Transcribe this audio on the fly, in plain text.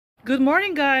Good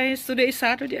morning, guys. Today is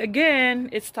Saturday again.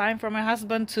 It's time for my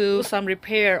husband to do some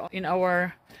repair in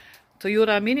our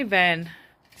Toyota minivan.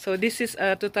 So this is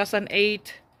a 2008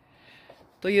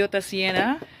 Toyota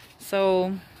Sienna.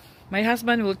 So my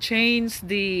husband will change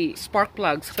the spark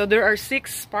plugs. So there are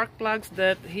 6 spark plugs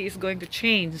that he is going to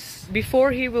change.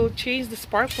 Before he will change the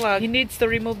spark plug, he needs to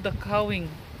remove the cowling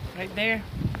right there.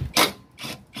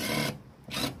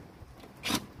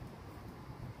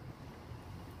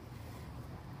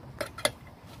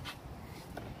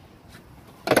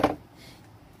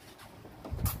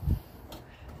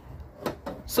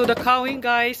 So the cowling,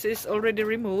 guys, is already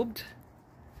removed.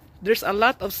 There's a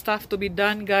lot of stuff to be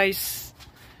done, guys,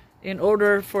 in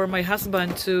order for my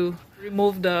husband to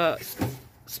remove the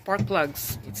spark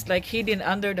plugs. It's like hidden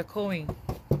under the cowling.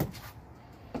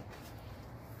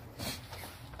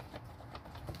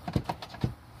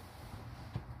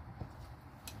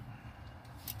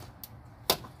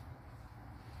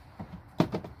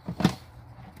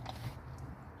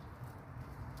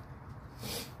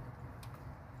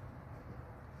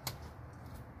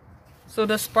 So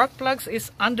the spark plugs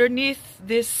is underneath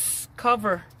this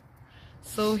cover.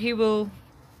 So he will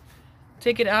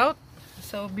take it out.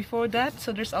 So before that,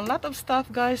 so there's a lot of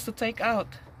stuff, guys, to take out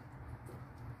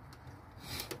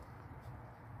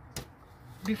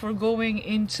before going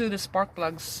into the spark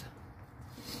plugs.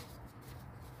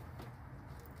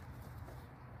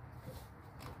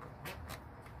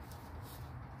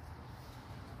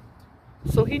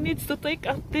 So he needs to take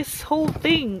out this whole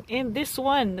thing, and this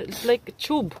one, it's like a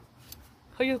tube.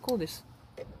 How you call this?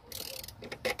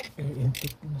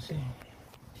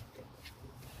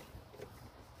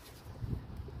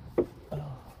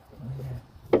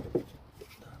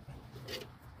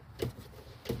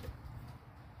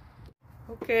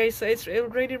 Okay, so it's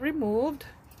already removed.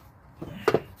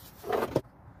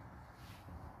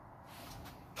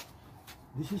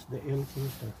 This is the air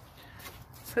filter.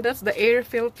 So that's the air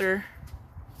filter.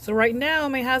 So right now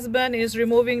my husband is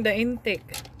removing the intake.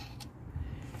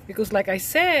 Because like I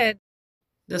said,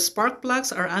 the spark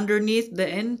plugs are underneath the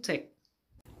intake.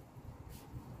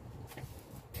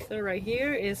 So right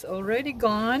here is already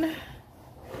gone.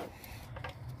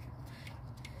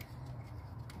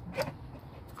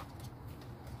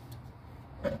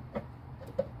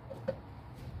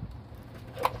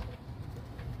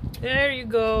 There you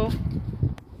go.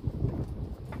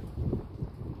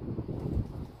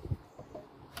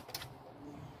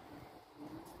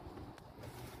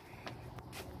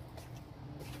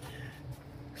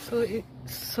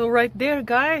 So right there,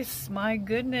 guys, my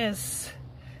goodness,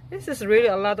 this is really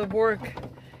a lot of work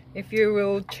if you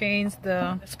will change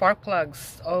the spark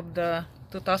plugs of the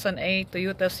 2008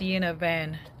 Toyota Sienna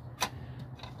van.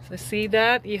 So see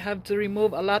that? You have to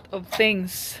remove a lot of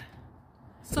things.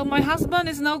 So my husband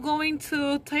is now going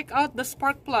to take out the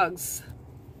spark plugs.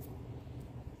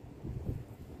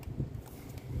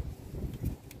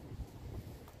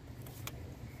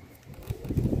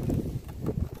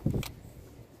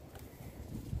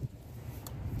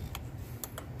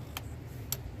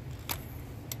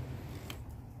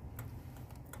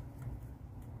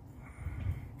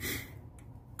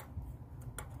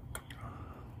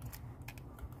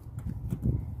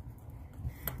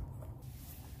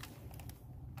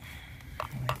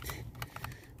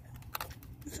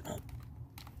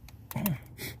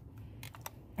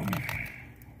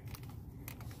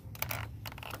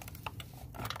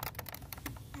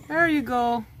 There you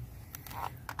go.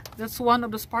 That's one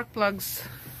of the spark plugs.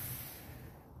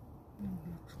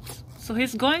 So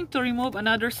he's going to remove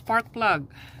another spark plug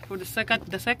for the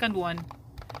second one.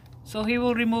 So he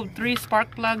will remove 3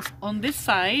 spark plugs on this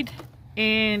side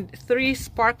and 3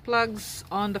 spark plugs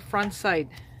on the front side.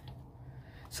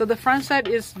 So the front side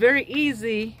is very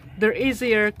easy. They're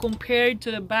easier compared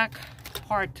to the back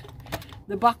part.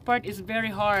 The back part is very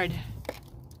hard.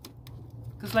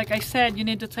 Because like I said, you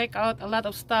need to take out a lot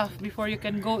of stuff before you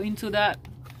can go into that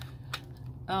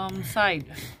side.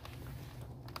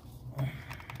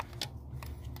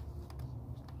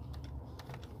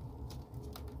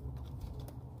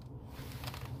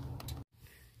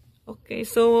 Okay,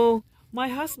 so my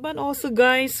husband also,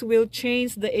 guys, will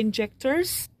change the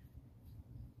injectors.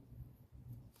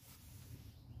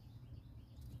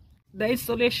 The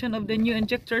installation of the new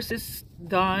injectors is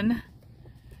done.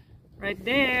 Right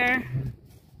there.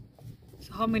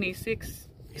 So how many? 6.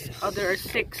 Oh, there are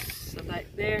 6. So right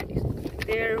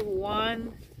there.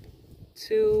 1,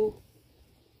 2,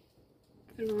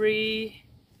 3,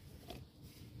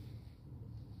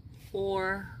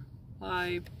 4,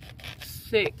 5,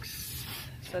 6.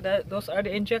 So those are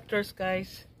the injectors,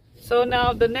 guys. So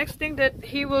now the next thing that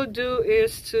he will do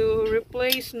is to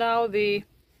replace now the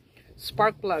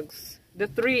spark plugs. The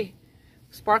 3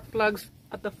 spark plugs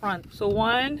at the front. So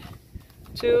 1,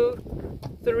 2,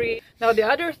 3. Now the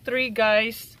other 3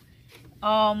 guys,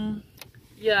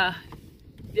 yeah,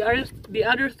 the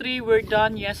other 3 were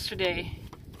done yesterday.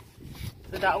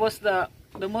 So that was the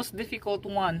most difficult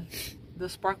one, the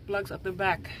spark plugs at the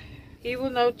back. He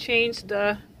will now change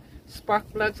the spark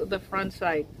plugs at the front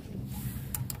side.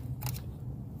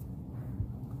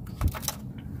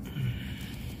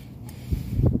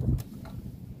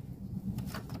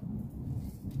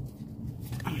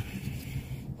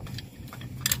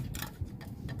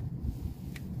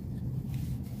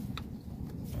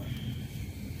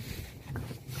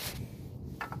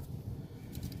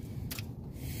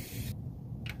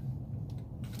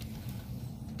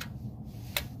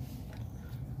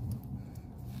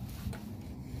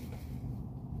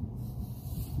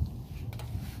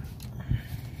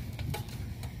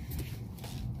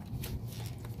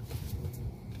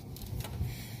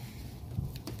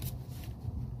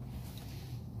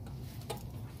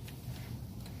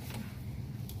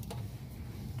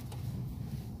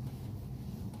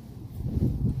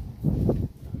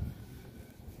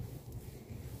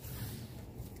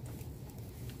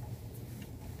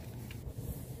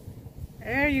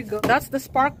 There you go. That's the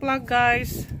spark plug,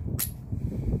 guys.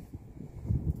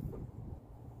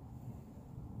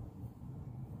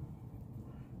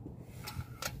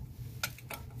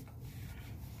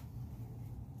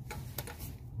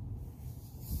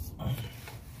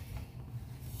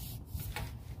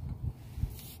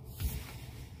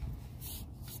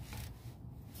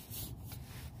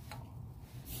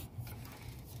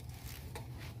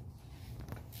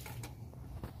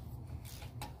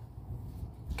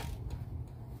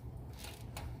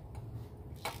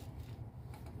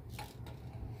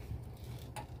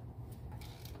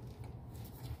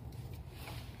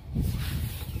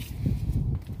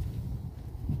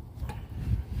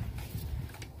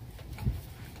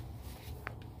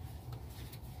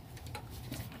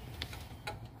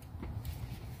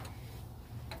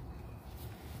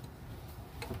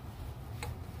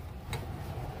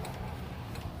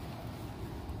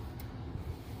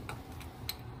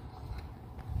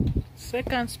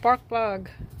 Second spark plug.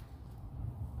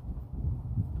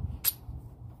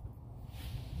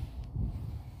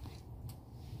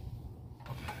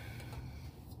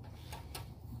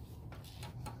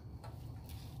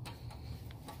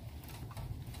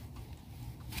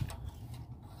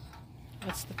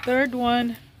 That's the third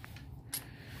one.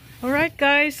 Alright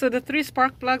guys, so the 3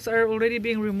 spark plugs are already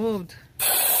being removed.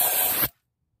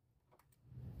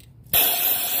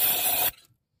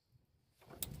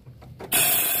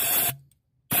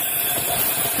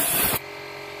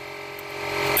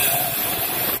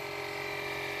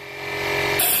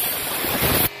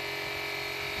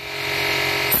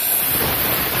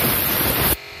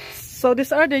 So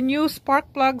these are the new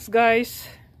spark plugs, guys.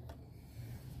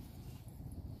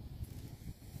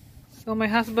 So my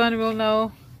husband will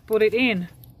now put it in.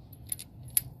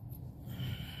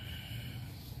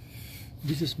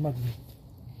 This is magnet.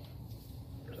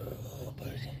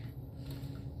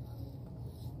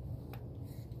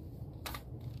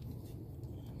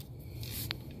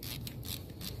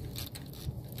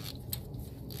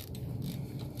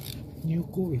 New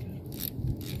coil.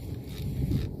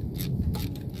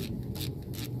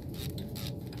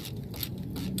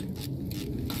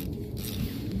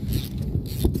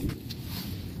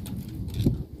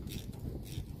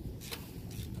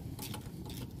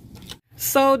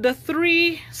 So the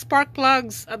 3 spark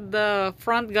plugs at the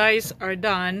front, guys, are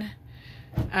done,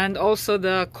 and also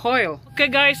the coil. Okay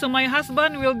guys, so my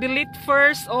husband will delete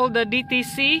first all the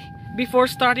DTC before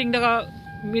starting the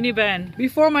minivan.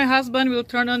 Before my husband will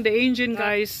turn on the engine,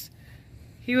 guys,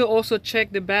 he will also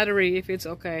check the battery if it's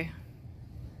okay.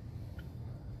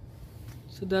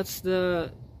 So that's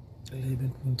the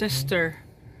 11.9. tester.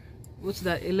 What's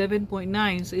that?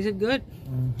 11.9. So is it good?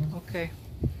 Okay.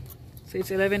 So it's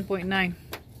 11.9.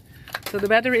 So the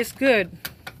battery is good.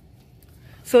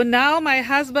 So now my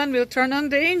husband will turn on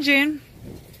the engine.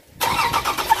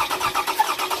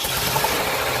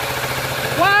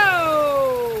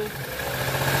 Wow!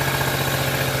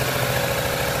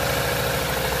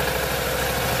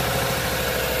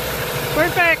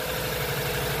 Perfect.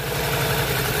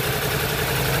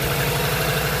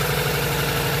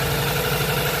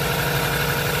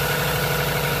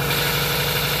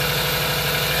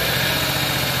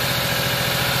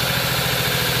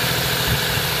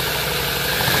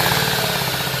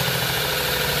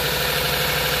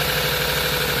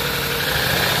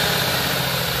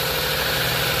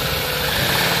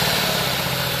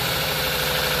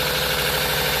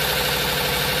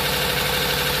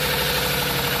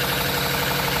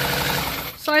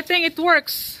 I think it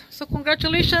works. So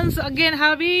congratulations again,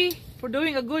 Javi, for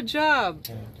doing a good job.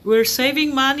 We're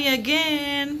saving money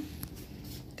again.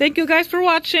 Thank you guys for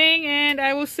watching, and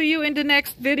I will see you in the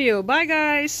next video. Bye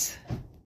guys.